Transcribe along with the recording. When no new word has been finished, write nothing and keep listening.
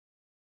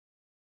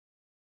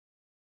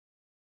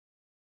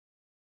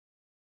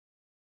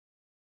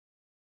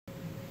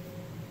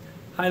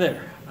Hi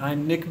there,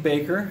 I'm Nick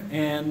Baker,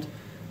 and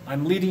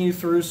I'm leading you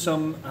through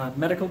some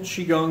medical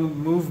Qigong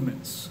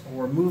movements,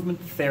 or movement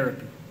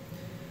therapy.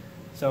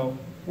 So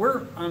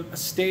we're on a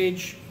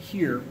stage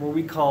here where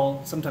we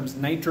call sometimes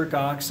nitric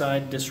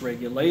oxide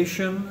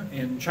dysregulation.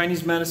 In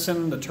Chinese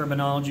medicine, the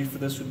terminology for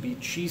this would be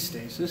qi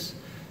stasis,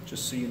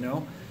 just so you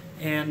know.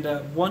 And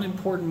one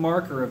important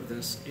marker of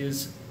this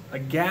is a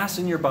gas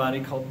in your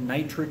body called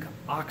nitric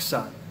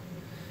oxide.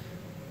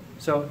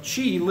 So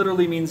qi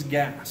literally means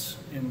gas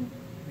in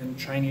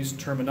Chinese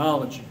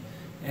terminology.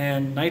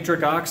 And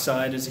nitric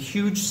oxide is a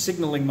huge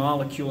signaling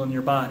molecule in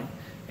your body.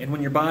 And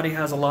when your body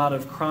has a lot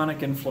of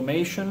chronic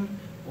inflammation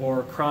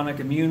or chronic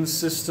immune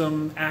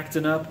system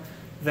acting up,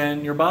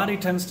 then your body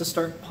tends to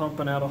start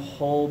pumping out a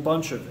whole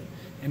bunch of it.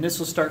 And this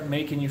will start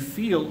making you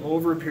feel,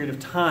 over a period of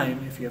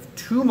time, if you have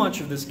too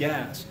much of this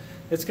gas,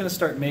 it's going to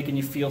start making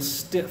you feel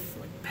stiff,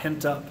 like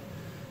pent up,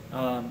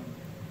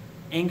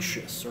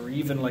 anxious, or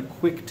even like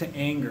quick to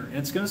anger. And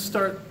it's going to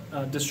start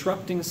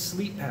disrupting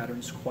sleep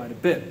patterns quite a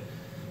bit.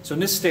 So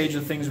in this stage,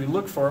 the things we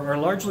look for are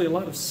largely a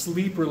lot of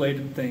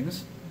sleep-related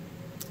things.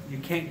 You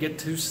can't get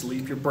to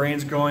sleep. Your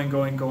brain's going. You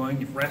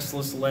have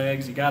restless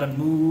legs. You got to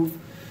move.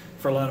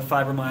 For a lot of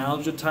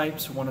fibromyalgia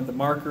types, one of the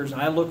markers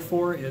I look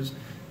for is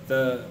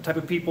the type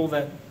of people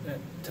that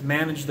to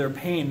manage their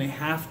pain, they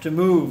have to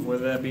move,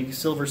 whether that be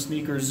silver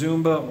sneaker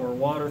Zumba or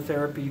water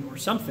therapy or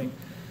something.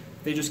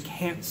 They just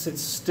can't sit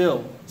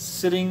still.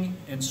 Sitting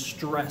and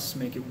stress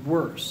make it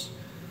worse.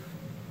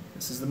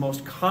 This is the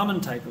most common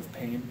type of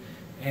pain,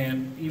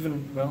 and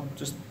even, well,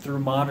 just through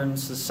modern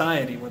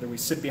society, whether we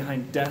sit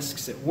behind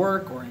desks at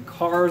work or in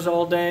cars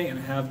all day and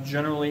have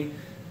generally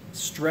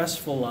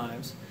stressful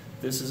lives,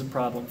 this is a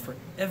problem for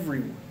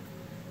everyone.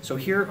 So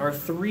here are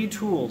 3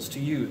 tools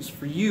to use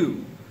for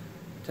you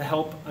to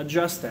help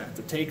adjust that,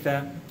 to take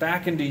that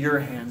back into your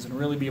hands and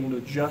really be able to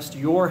adjust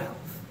your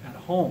health at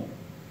home.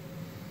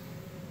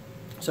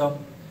 So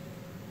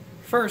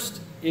first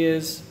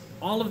is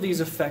all of these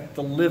affect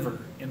the liver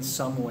in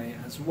some way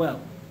as well.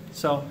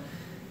 So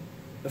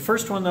the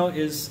first one, though,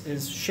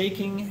 is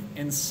shaking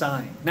and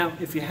sighing. Now,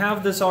 if you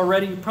have this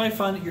already, you probably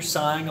find that you're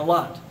sighing a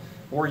lot,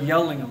 or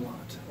yelling a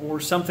lot, or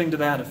something to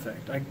that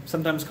effect. I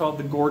sometimes call it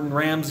the Gordon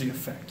Ramsay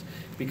effect,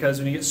 because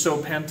when you get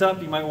so pent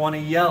up, you might want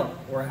to yell,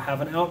 or have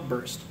an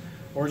outburst,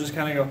 or just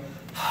kind of go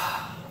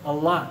a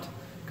lot,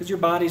 because your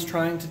body's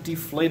trying to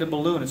deflate a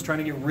balloon. It's trying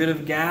to get rid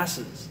of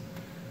gases.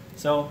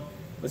 So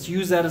let's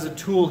use that as a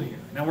tool here.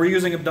 Now we're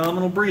using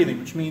abdominal breathing,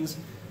 which means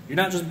you're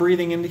not just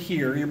breathing into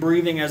here, you're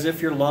breathing as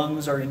if your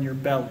lungs are in your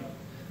belly.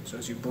 So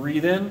as you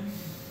breathe in,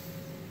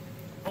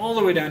 all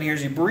the way down here,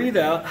 as you breathe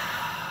out,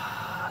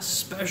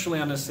 especially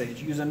on this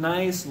stage, use a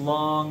nice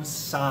long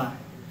sigh,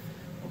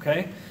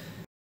 okay?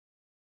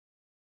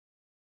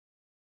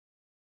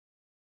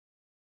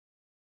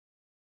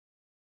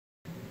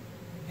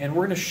 And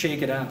we're going to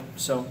shake it out.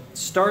 So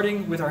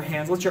starting with our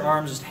hands, let your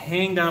arms just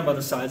hang down by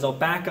the sides. I'll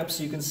back up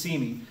so you can see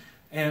me.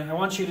 And I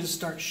want you to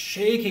start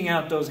shaking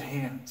out those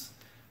hands,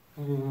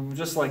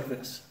 just like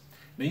this.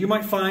 Now you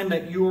might find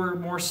that you're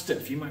more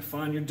stiff. You might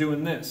find you're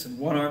doing this and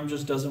one arm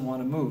just doesn't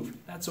want to move.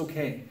 That's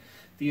okay.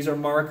 These are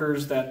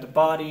markers that the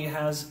body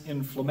has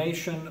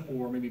inflammation,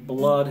 or maybe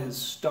blood has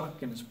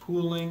stuck and is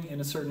pooling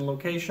in a certain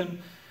location.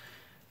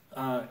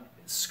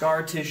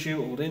 Scar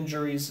tissue, old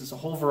injuries, there's a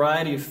whole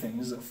variety of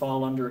things that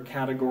fall under a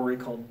category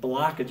called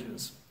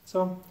blockages.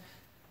 So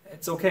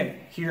it's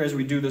okay. Here, as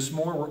we do this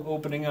more, we're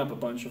opening up a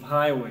bunch of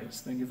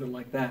highways. Think of it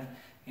like that.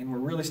 And we're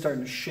really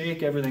starting to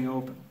shake everything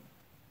open.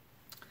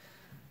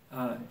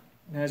 And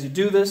as you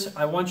do this,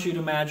 I want you to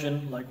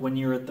imagine, like when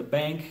you're at the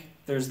bank,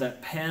 there's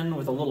that pen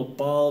with a little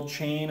ball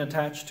chain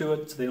attached to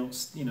it, so they don't,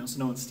 so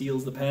no one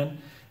steals the pen.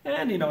 And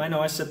I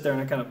know I sit there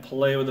and I kind of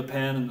play with the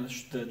pen, and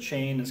the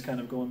chain is kind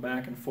of going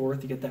back and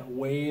forth. You get that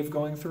wave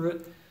going through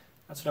it.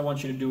 That's what I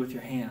want you to do with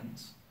your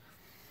hands.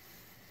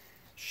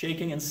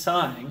 Shaking and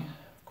sighing,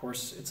 of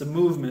course, it's a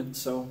movement,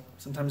 so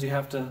sometimes you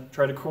have to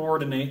try to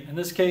coordinate. In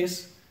this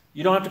case,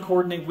 you don't have to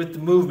coordinate with the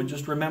movement.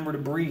 Just remember to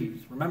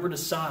breathe. Remember to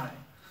sigh.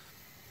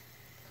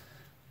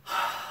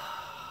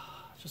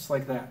 Just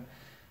like that.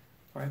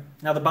 Right?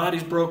 Now the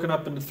body's broken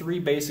up into 3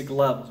 basic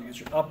levels. You got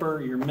your upper,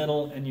 your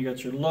middle, and you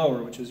got your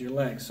lower, which is your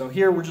legs. So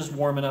here we're just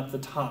warming up the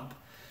top.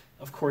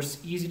 Of course,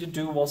 easy to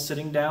do while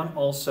sitting down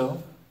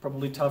also.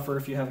 Probably tougher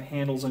if you have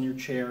handles on your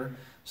chair.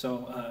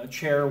 So a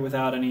chair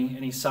without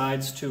any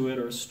sides to it,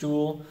 or a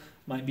stool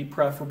might be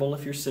preferable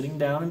if you're sitting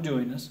down and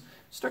doing this.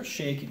 Start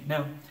shaking.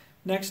 Now,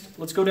 next,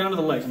 let's go down to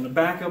the legs. I'm going to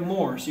back up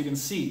more so you can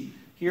see.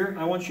 Here,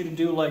 I want you to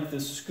do like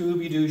this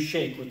Scooby-Doo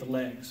shake with the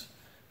legs.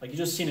 Like you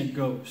just seen a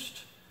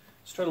ghost.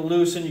 Just try to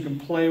loosen. You can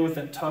play with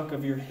that tuck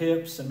of your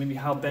hips and maybe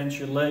how bent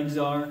your legs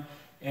are,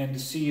 and to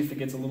see if it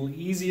gets a little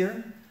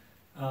easier.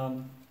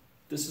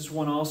 This is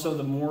one also,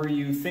 the more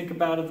you think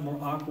about it, the more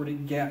awkward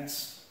it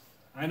gets.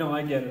 I know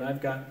I get it.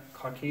 I've got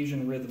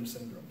Caucasian rhythm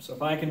syndrome. So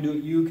if I can do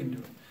it, you can do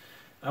it.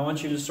 I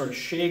want you to sort of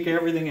shake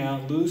everything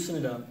out, loosen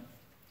it up.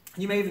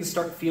 You may even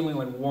start feeling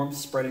like warmth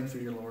spreading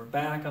through your lower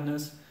back on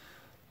this.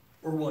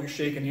 or while you're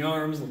shaking the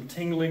arms, a little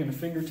tingling in the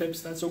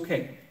fingertips, that's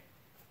okay.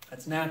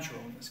 That's natural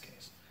in this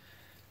case.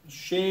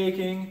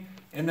 Shaking,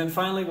 and then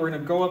finally we're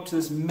going to go up to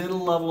this middle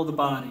level of the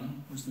body,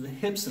 which is the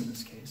hips in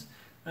this case,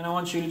 and I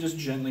want you to just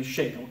gently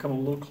shake. I'll come a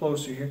little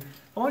closer here.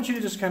 I want you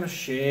to just kind of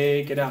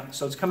shake it out.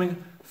 So it's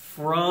coming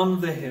from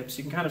the hips.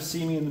 You can kind of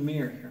see me in the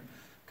mirror here.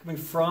 Coming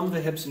from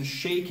the hips and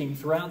shaking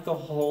throughout the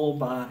whole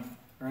body,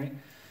 right?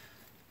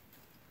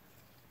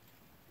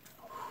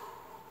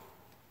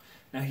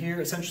 Now here,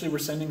 essentially, we're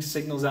sending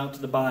signals out to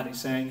the body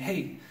saying,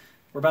 hey,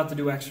 we're about to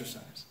do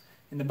exercise.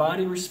 And the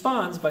body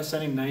responds by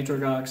sending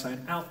nitric oxide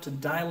out to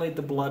dilate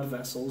the blood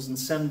vessels and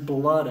send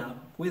blood out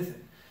with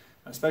it,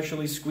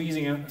 especially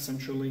squeezing out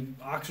essentially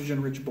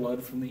oxygen-rich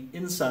blood from the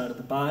inside of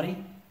the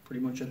body, pretty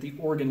much at the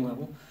organ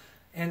level,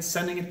 and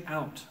sending it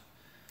out.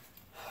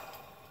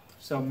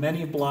 So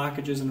many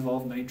blockages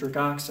involve nitric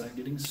oxide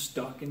getting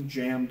stuck and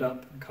jammed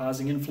up and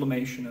causing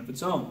inflammation of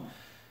its own.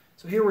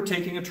 So here we're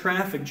taking a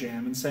traffic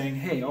jam and saying,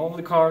 hey, all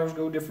the cars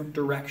go different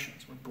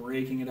directions. We're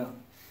breaking it up.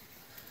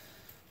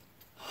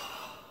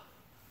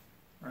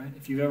 Right?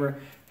 If you've ever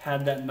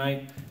had that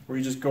night where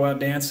you just go out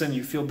dancing and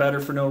you feel better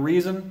for no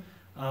reason,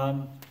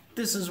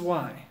 this is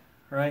why,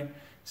 right?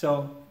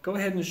 So go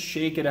ahead and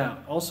shake it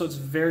out. Also, it's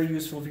very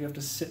useful if you have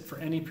to sit for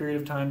any period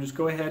of time. Just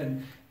go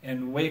ahead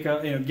and wake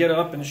up, get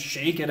up and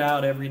shake it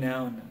out every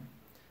now and then.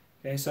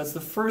 Okay, so that's the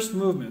first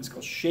movement. It's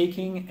called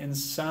shaking and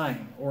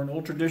sighing, or an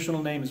old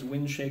traditional name is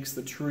wind shakes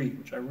the tree,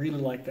 which I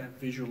really like that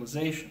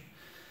visualization.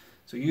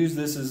 So use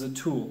this as a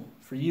tool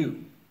for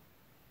you.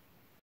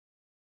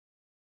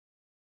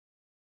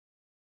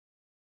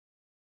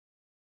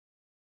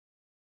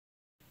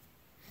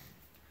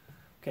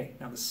 Okay,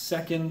 now the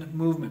second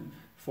movement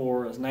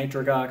for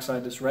nitric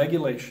oxide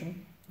dysregulation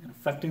and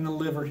affecting the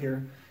liver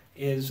here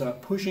is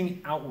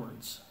pushing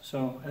outwards.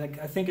 So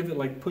I think of it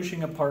like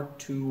pushing apart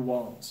two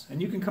walls.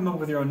 And you can come up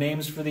with your own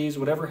names for these,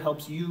 whatever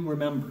helps you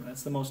remember.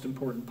 That's the most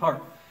important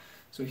part.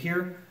 So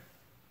here,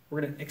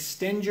 we're going to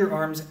extend your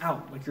arms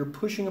out like you're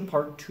pushing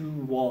apart two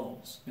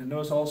walls. And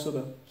notice also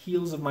the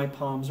heels of my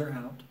palms are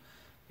out.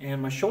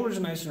 And my shoulders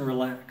are nice and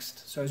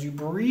relaxed. So as you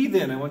breathe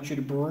in, I want you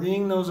to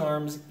bring those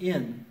arms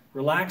in.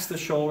 Relax the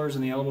shoulders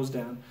and the elbows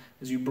down.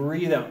 As you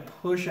breathe out,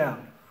 push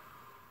out.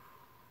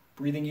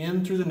 Breathing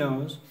in through the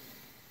nose.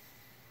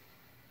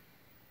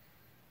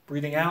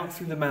 Breathing out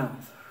through the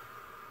mouth.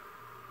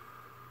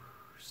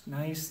 Just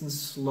nice and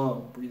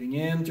slow. Breathing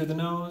in through the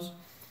nose.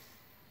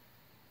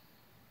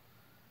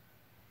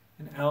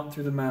 And out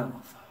through the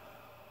mouth.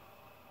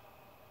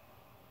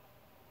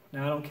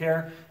 Now I don't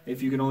care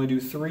if you can only do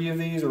 3 of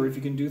these or if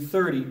you can do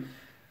 30.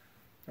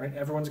 Right?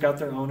 Everyone's got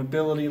their own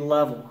ability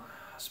level,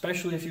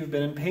 especially if you've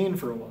been in pain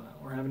for a while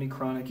or have any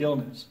chronic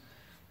illness.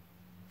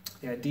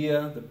 The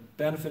idea, the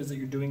benefit is that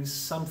you're doing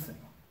something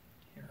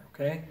here,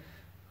 okay?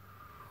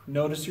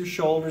 Notice your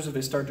shoulders. If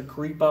they start to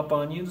creep up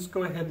on you, just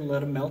go ahead and let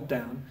them melt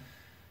down.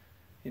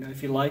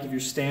 If you like, if you're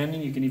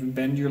standing, you can even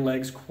bend your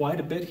legs quite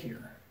a bit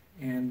here,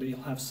 and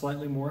you'll have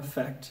slightly more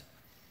effect.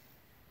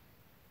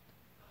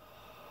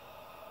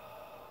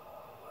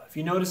 If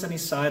you notice any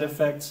side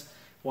effects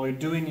while you're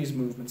doing these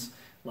movements,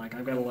 like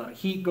I've got a lot of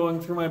heat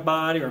going through my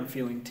body, or I'm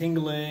feeling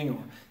tingling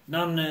or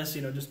numbness,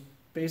 just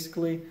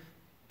basically,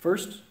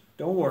 first,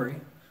 don't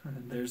worry.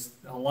 There's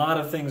a lot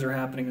of things are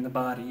happening in the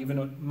body, even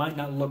though it might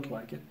not look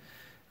like it.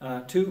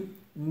 2,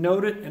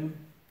 note it and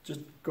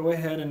just go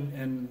ahead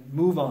and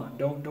move on.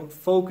 Don't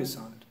focus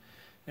on it.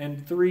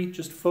 And 3,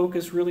 just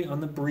focus really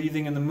on the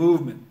breathing and the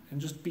movement, and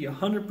just be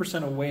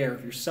 100% aware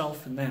of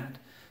yourself in that.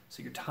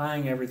 So you're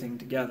tying everything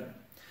together.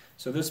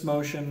 So this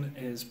motion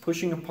is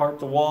pushing apart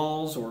the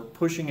walls or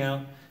pushing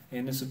out,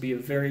 and this would be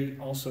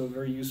also a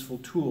very useful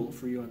tool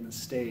for you on this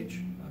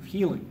stage of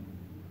healing.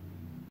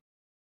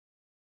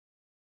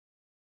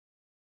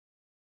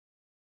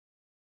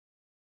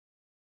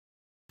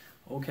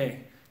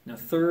 Okay, now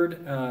third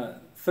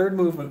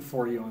movement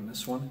for you on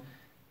this one.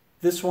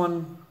 This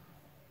one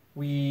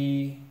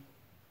we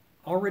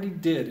already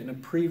did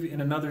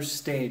in another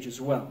stage as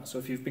well. So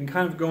if you've been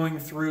kind of going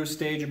through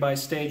stage by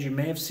stage, you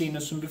may have seen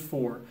this one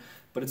before,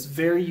 but it's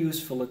very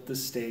useful at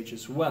this stage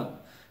as well.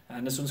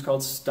 And this one's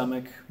called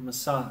stomach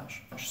massage.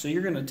 So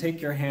you're going to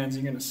take your hands,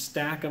 you're going to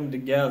stack them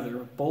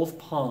together, both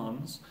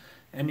palms,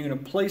 and you're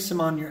going to place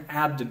them on your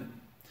abdomen.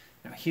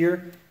 Now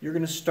here, you're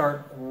going to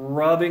start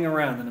rubbing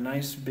around in a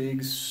nice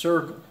big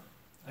circle.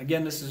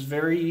 Again, this is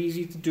very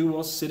easy to do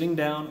while sitting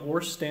down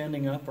or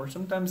standing up, or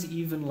sometimes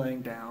even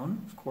laying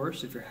down, of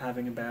course, if you're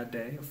having a bad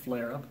day, a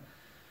flare-up.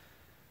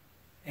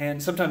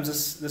 And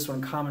sometimes this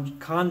one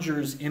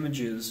conjures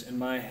images in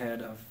my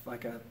head of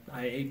like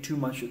I ate too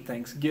much at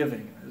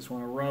Thanksgiving. I just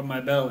want to rub my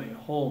belly and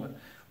hold it.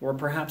 Or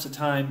perhaps a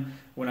time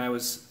when I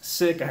was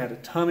sick, I had a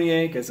tummy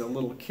ache as a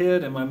little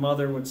kid, and my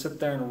mother would sit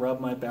there and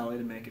rub my belly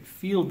to make it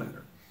feel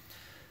better.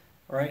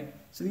 All right?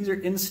 So these are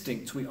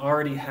instincts we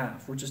already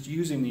have. We're just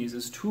using these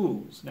as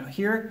tools. Now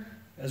here,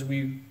 as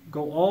we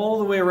go all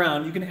the way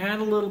around, you can add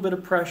a little bit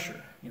of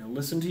pressure.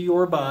 Listen to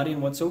your body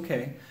and what's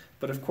okay.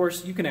 But of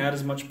course, you can add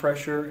as much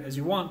pressure as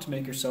you want to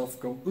make yourself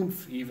go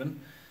oomph even,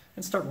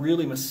 and start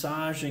really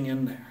massaging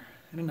in there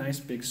in a nice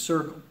big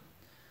circle.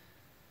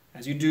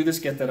 As you do this,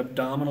 get that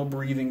abdominal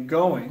breathing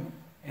going,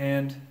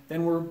 and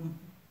then we're,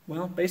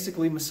 well,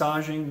 basically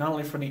massaging not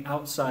only from the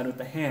outside with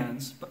the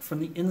hands, but from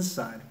the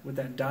inside with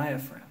that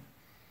diaphragm.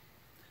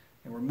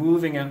 And we're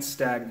moving out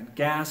stagnant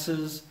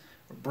gases.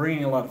 We're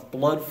bringing a lot of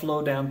blood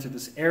flow down through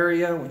this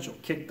area, which will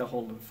kick the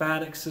whole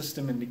lymphatic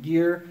system into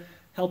gear,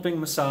 helping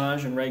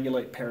massage and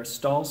regulate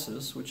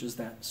peristalsis, which is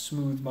that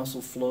smooth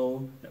muscle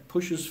flow that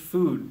pushes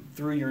food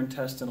through your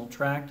intestinal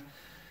tract,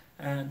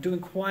 doing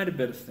quite a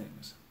bit of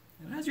things.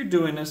 And as you're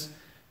doing this,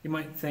 you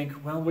might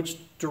think, well, which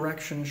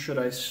direction should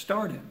I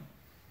start in?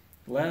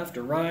 Left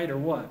or right or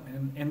what?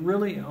 And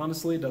really,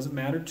 honestly, it doesn't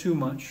matter too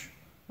much.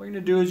 What you're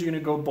going to do is you're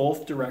going to go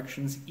both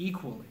directions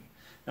equally.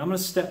 Now I'm going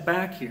to step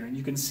back here, and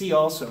you can see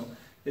also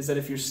is that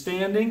if you're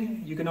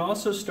standing, you can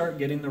also start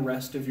getting the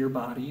rest of your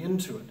body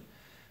into it.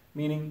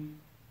 Meaning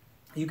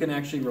you can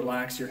actually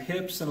relax your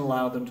hips and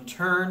allow them to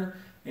turn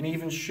and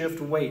even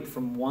shift weight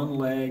from one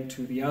leg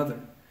to the other.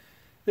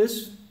 We're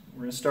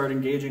going to start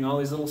engaging all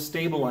these little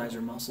stabilizer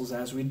muscles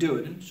as we do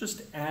it. It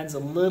just adds a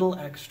little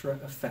extra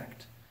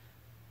effect.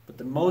 But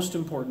the most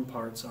important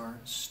parts are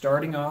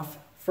starting off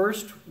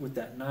first with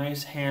that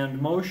nice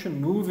hand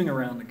motion, moving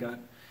around the gut,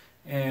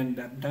 and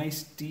that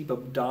nice deep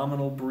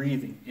abdominal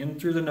breathing. In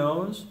through the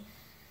nose,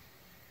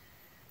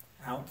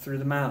 out through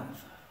the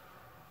mouth.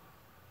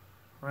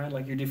 Right?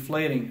 Like you're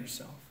deflating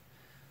yourself.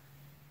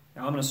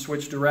 Now I'm going to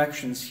switch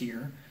directions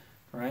here.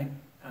 Right?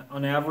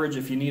 On average,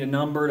 if you need a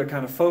number to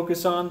kind of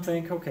focus on,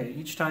 think, okay,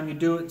 each time you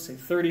do it, say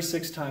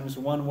 36 times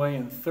one way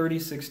and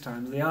 36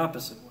 times the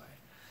opposite way.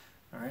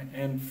 All right?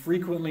 And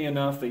frequently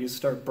enough that you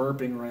start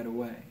burping right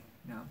away.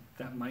 Now,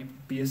 that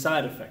might be a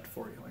side effect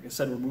for you. Like I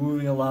said, we're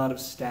moving a lot of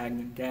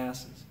stagnant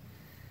gases.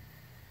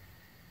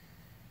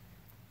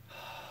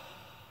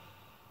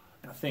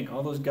 Now think,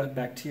 all those gut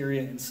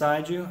bacteria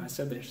inside you, I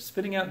said they're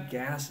spitting out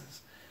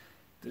gases.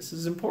 This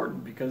is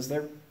important because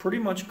they're pretty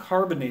much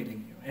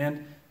carbonating you,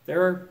 and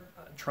they're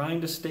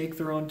trying to stake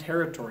their own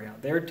territory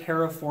out. They're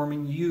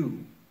terraforming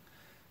you.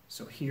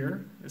 So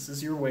here, this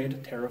is your way to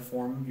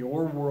terraform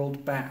your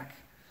world back.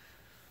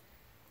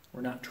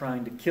 We're not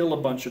trying to kill a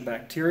bunch of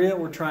bacteria,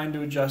 we're trying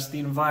to adjust the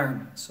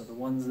environment. So the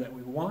ones that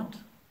we want,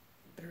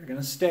 they're going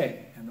to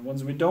stay. And the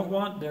ones we don't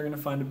want, they're going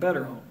to find a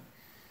better home.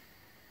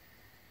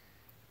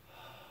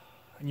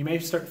 And you may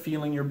start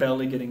feeling your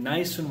belly getting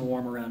nice and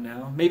warm around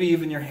now. Maybe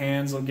even your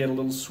hands will get a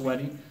little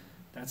sweaty.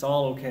 That's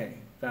all okay.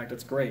 In fact,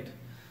 it's great.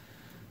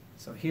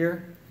 So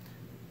here,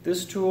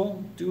 this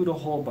tool, do it a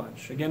whole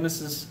bunch. Again,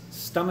 this is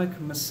stomach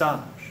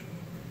massage.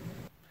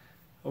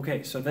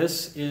 Okay, so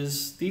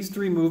these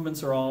three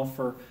movements are all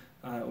for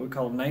what we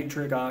call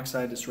nitric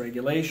oxide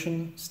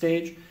dysregulation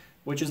stage,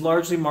 which is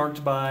largely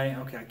marked by,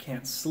 okay, I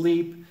can't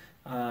sleep,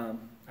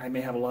 I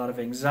may have a lot of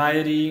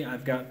anxiety,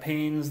 I've got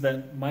pains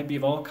that might be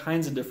of all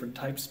kinds of different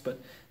types, but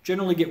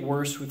generally get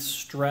worse with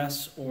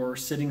stress or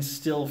sitting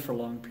still for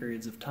long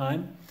periods of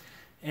time.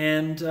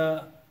 And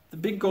the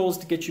big goal is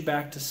to get you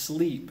back to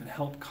sleep and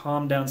help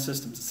calm down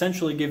systems,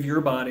 essentially give your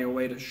body a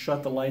way to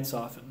shut the lights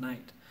off at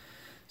night.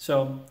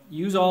 So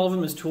use all of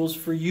them as tools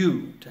for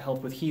you to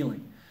help with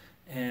healing.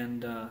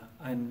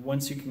 And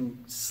once you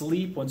can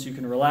sleep, once you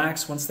can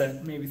relax, once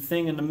that maybe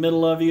thing in the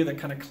middle of you that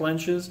kind of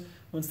clenches,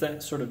 once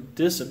that sort of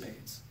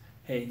dissipates,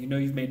 hey, you know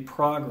you've made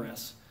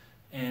progress,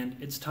 and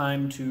it's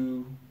time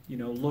to, you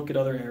know, look at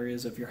other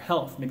areas of your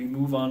health, maybe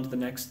move on to the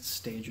next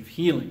stage of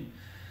healing.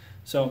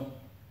 So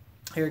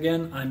here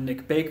again, I'm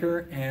Nick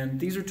Baker, and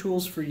these are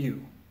tools for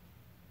you.